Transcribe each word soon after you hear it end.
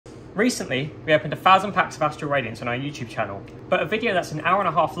Recently, we opened 1,000 packs of Astral Radiance on our YouTube channel, but a video that's an hour and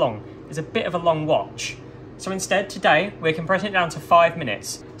a half long is a bit of a long watch. So instead, today, we're compressing it down to 5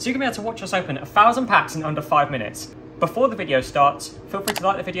 minutes, so you can be able to watch us open 1,000 packs in under 5 minutes. Before the video starts, feel free to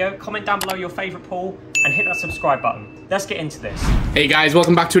like the video, comment down below your favourite pull, and hit that subscribe button. Let's get into this. Hey guys,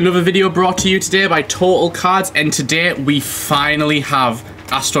 welcome back to another video brought to you today by Total Cards, and today we finally have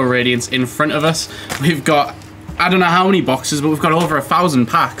Astral Radiance in front of us. We've got, I don't know how many boxes, but we've got over 1,000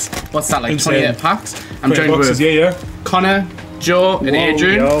 packs. What's that, like 28 packs? I'm joined with Connor, Joe, and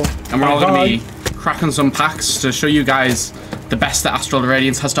Adrian, and we're all going to be cracking some packs to show you guys the best that Astral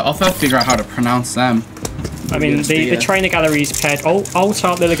Radiance has to offer, figure out how to pronounce them. I mean, the trainer gallery's paired. Oh,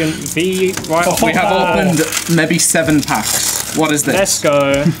 Ultra Milligan V. Right. We have opened maybe 7 packs. What is this? Let's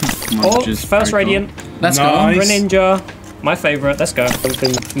go. Oh, first Radiant. Cool. Let's go. Greninja. My favourite. Let's go.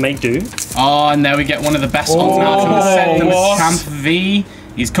 Something make do. Oh, and there we get one of the best alternates from the set. The Champ V.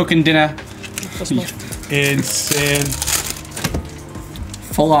 He's cooking dinner. Insane.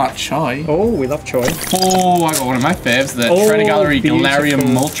 Full art Choi. Oh, we love Choi. Oh, I got one of my faves, the Trainer Gallery Galarian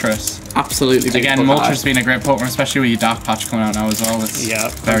Moltres. Absolutely. Again, Moltres being a great Pokemon, especially with your Dark Patch coming out now as well. It's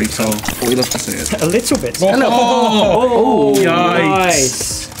very cool. We love to see it. A little bit. Oh,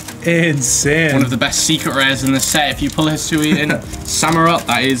 nice. Insane. One of the best secret rares in the set. If you pull Hisui in Samurott,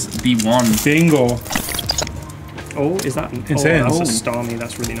 that is the one. Bingo. Oh, is that insane? Oh, that's a Starmie.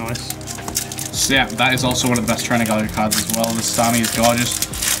 That's really nice. So yeah, that is also one of the best Trainer Gallery cards as well. The Starmie is gorgeous.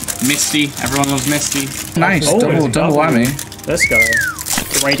 Misty, everyone loves Misty. Nice, double whammy. Let's go.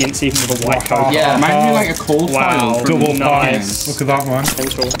 The Radiance even with a white code. Yeah, might be like a cold foil. Double nice. Look at that one.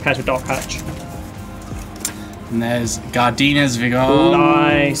 Potential paired with Dark Patch. And there's Gardenia's Vigor.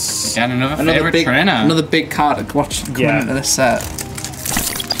 Nice. Again, another favourite trainer. Another big card to watch come into this set.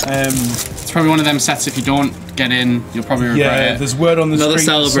 It's probably one of them sets, if you don't get in, you'll probably regret it. There's word on the street. Another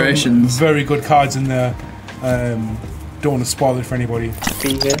Celebrations. Very good cards in there. Don't want to spoil it for anybody.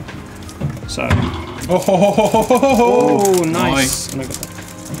 Be here. So. Oh, nice.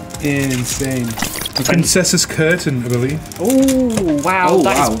 Insane. The Princess's Curtain, I believe. Oh, wow.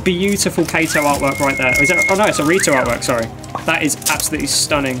 That is beautiful Kato artwork right there. Is it? Oh, no, it's a Rito artwork, sorry. That is absolutely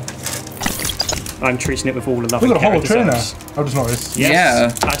stunning. I'm treating it with all the love. Look at the whole trainer. I just noticed. Yes.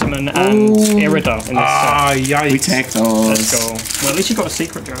 Yeah. Ataman and Irida in this set. Yikes. We take those. Let's go. Well, at least you got a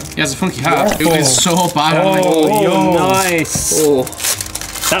secret, Joe. He has a funky hat. It is so bad. Nice. Oh.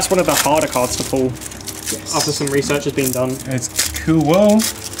 That's one of the harder cards to pull. Yes. After some research has been done. It's cool.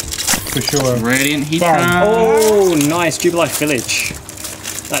 For sure. Radiant Heat. Oh, nice. Jubilife Village.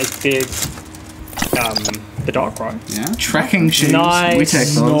 That is big. The Darkrai. Yeah. Trekking shoes. Nice. We take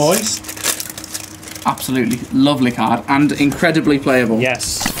those. Nice. Absolutely lovely card and incredibly playable.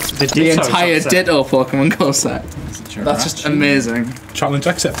 Yes. The entire Ditto Pokemon Go set. That's just amazing. Challenge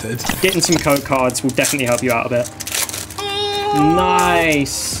accepted. Getting some code cards will definitely help you out a bit.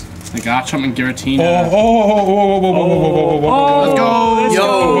 Nice. The Garchomp and Giratina. Let's go.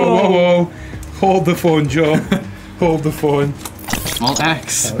 Yo. Hold the phone, Joe. Hold the phone. Small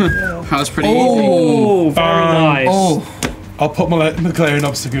X. That was pretty easy. Oh, very nice. I'll put my McLaren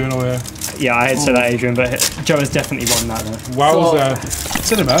Obstagoon away. Yeah, I had to say that, Adrian, but Joe has definitely won that though. Wowza.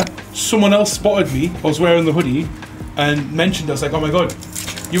 Cinema, someone else spotted me. I was wearing the hoodie and mentioned it. I was like, oh my god,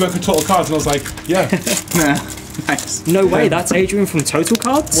 you work with Total Cards? And I was like, yeah. Nice. No way, that's Adrian from Total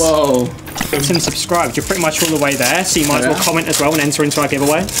Cards? Whoa. It's and subscribed. You're pretty much all the way there, so you might as well comment as well and enter into our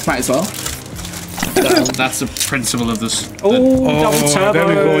giveaway. Might as well. That's the principle of this. Double turbo. There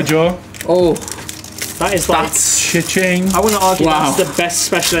we go, Joe. Oh. That is like cha-ching. I want to argue that's the best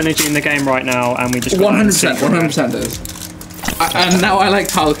special energy in the game right now, and we just 100% is. And now I like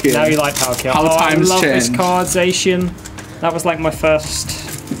Palkia. Now you like Palkia. How times I love change. this card, Zacian. That was like my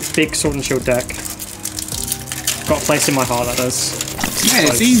first big Sword and Shield deck. Got a place in my heart, that does. Yeah,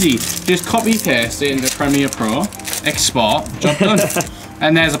 it's easy. Just copy paste it into Premiere Pro, export, job done.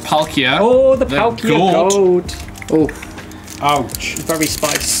 And there's a Palkia. Oh, the Palkia Gold. Oh. Ouch. Very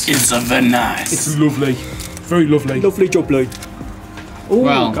spicy. It's very nice. It's lovely. Very lovely. Lovely jubbly. Oh,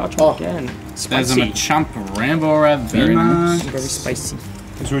 well, gotcha again. There's Spicy. a Machamp Rainbow Red. Very nice. Very spicy.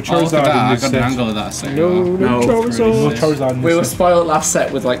 Is there a Look at Charizard that. in I this got an set? angle of that a second No, ago. no Charizard. Charizard in We were this set. spoiled last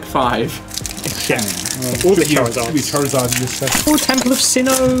set with like 5. Yeah. All the Should be Charizards. Charizard in this set. Oh, Temple of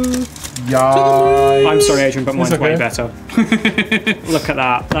Sinnoh. Yikes. I'm sorry, Adrian, but mine's way okay. better. Look at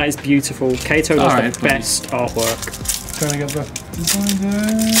that. That is beautiful. Kato does the best artwork. Trying to get the design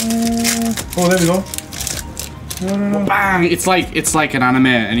there. Oh, there we go. No. Bang! It's like an anime,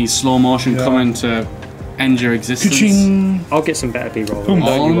 and he's slow motion coming to end your existence. Ka-ching. I'll get some better B-roll.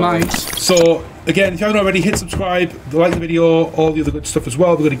 All night. So again, if you haven't already, hit subscribe, like the video, all the other good stuff as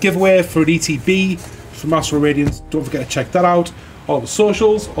well. We've got a giveaway for an ETB from Astral Radiance. Don't forget to check that out. All the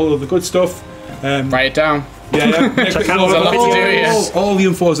socials, all of the good stuff. Write it down. Yeah. Check out all the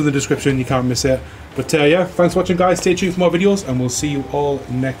info is in the description. You can't miss it. But yeah, thanks for watching, guys. Stay tuned for more videos, and we'll see you all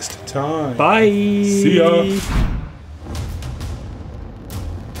next time. Bye. See ya.